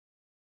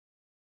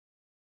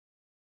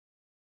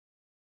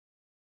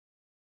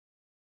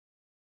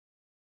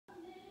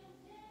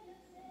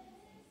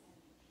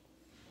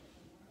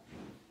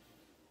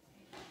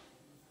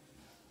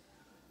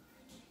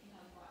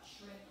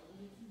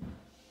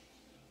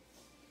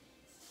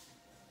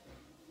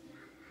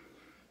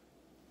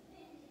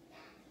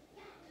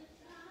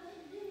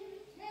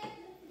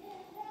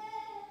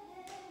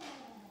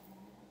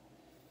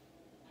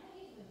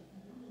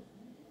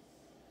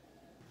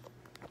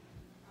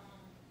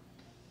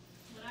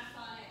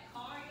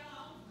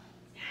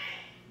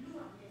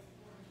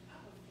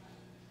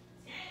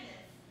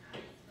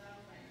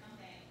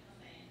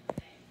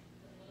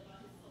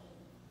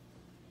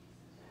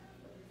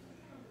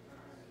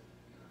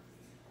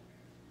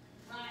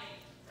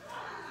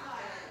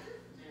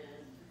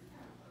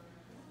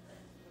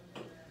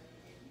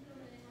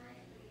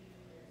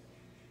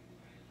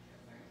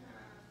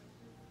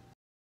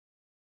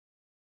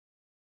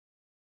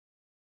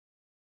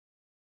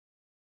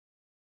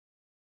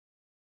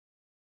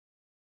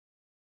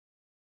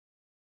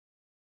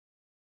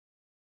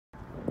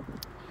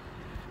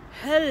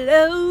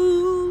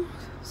Hello.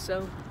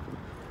 So,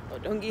 oh,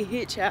 don't get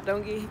hit, child.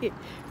 Don't get hit.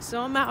 So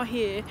I'm out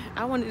here.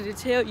 I wanted to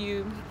tell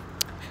you,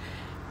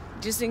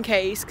 just in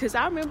case, because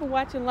I remember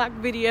watching Locs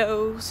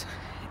videos,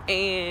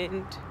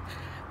 and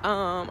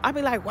I'd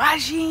be like, why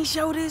she ain't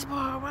show this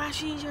part? Why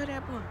she ain't show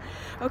that part?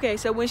 Okay,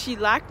 so when she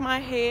locked my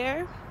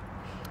hair,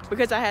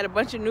 because I had a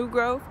bunch of new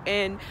growth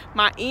and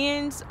my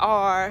ends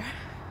are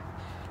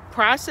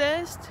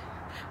processed,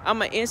 I'm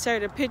gonna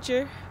insert a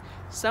picture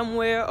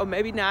somewhere, or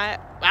maybe not.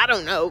 I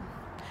don't know.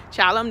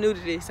 Child, I'm new to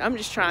this. I'm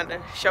just trying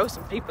to show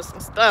some people some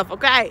stuff,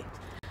 okay?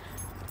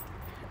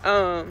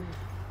 What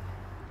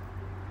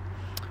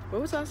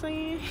was I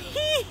saying?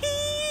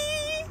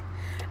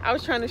 I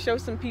was trying to show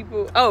some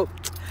people. I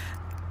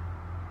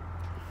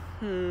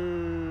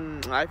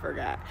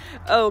forgot.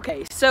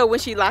 Okay, so when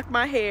she locked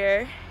my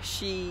hair,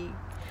 she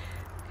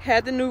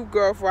had the new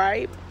growth,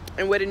 right?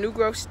 And where the new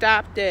growth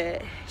stopped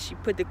at, she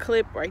put the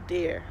clip right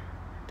there,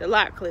 the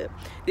lock clip.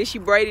 Then she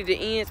braided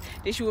the ends.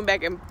 Then she went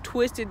back and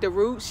twisted the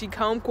roots. She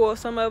comb coiled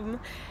some of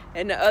them,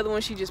 and the other one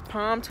she just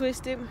palm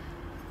twisted.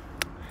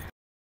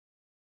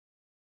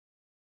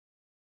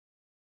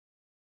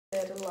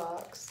 The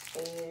Locs,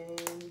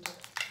 and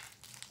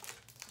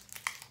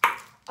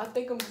I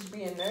think I'm just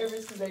being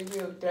nervous because they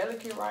real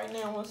delicate right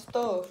now and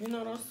stuff. You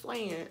know what I'm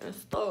saying? And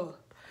stuff.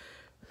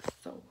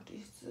 So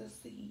this is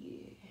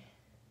it.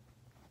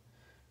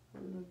 I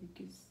don't know if you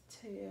can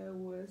tell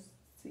what's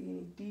see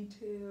any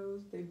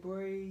details. They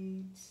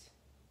braids.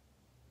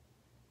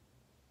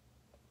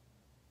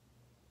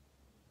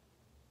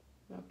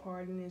 My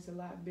parting is a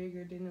lot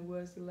bigger than it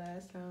was the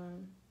last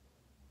time.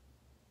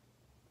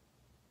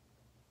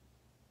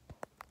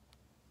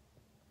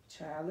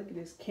 Child, look at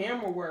this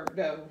camera work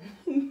though.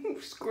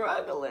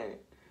 Struggling.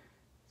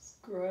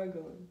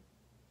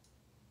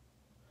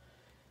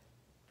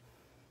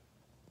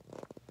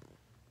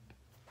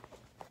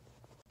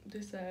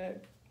 This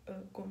side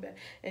going back.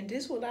 And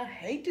this one, I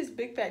hate this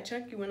big fat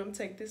chunky when I'm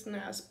take this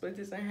now, split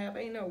this in half.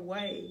 Ain't no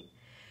way.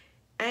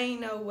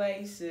 Ain't no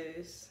way,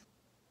 sis.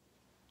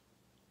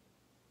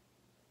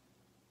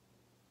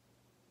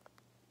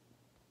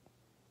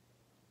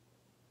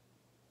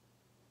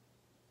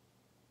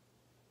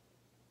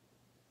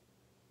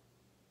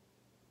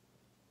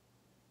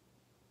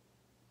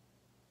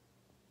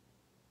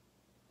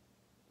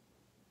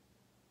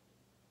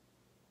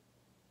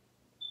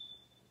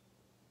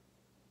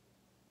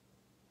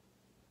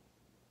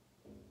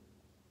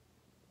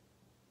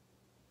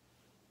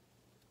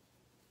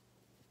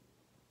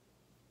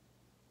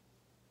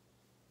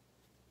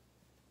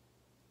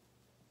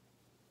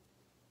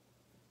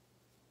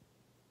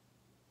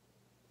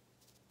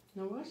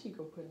 Now why she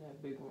go put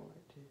that big one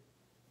right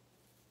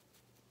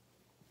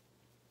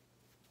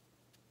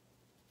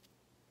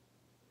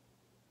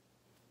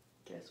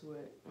there? Guess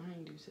what? I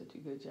ain't do such a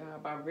good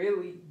job. I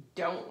really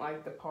don't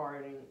like the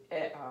parting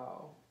at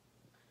all.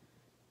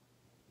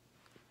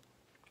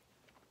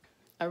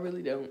 I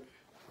really don't.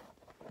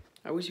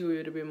 I wish it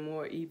would have been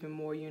even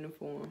more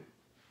uniform.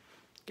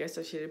 Guess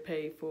I should have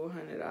paid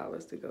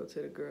 $400 to go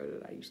to the girl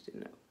that I used to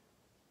know.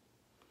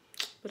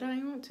 But I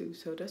didn't want to,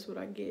 so that's what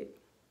I get.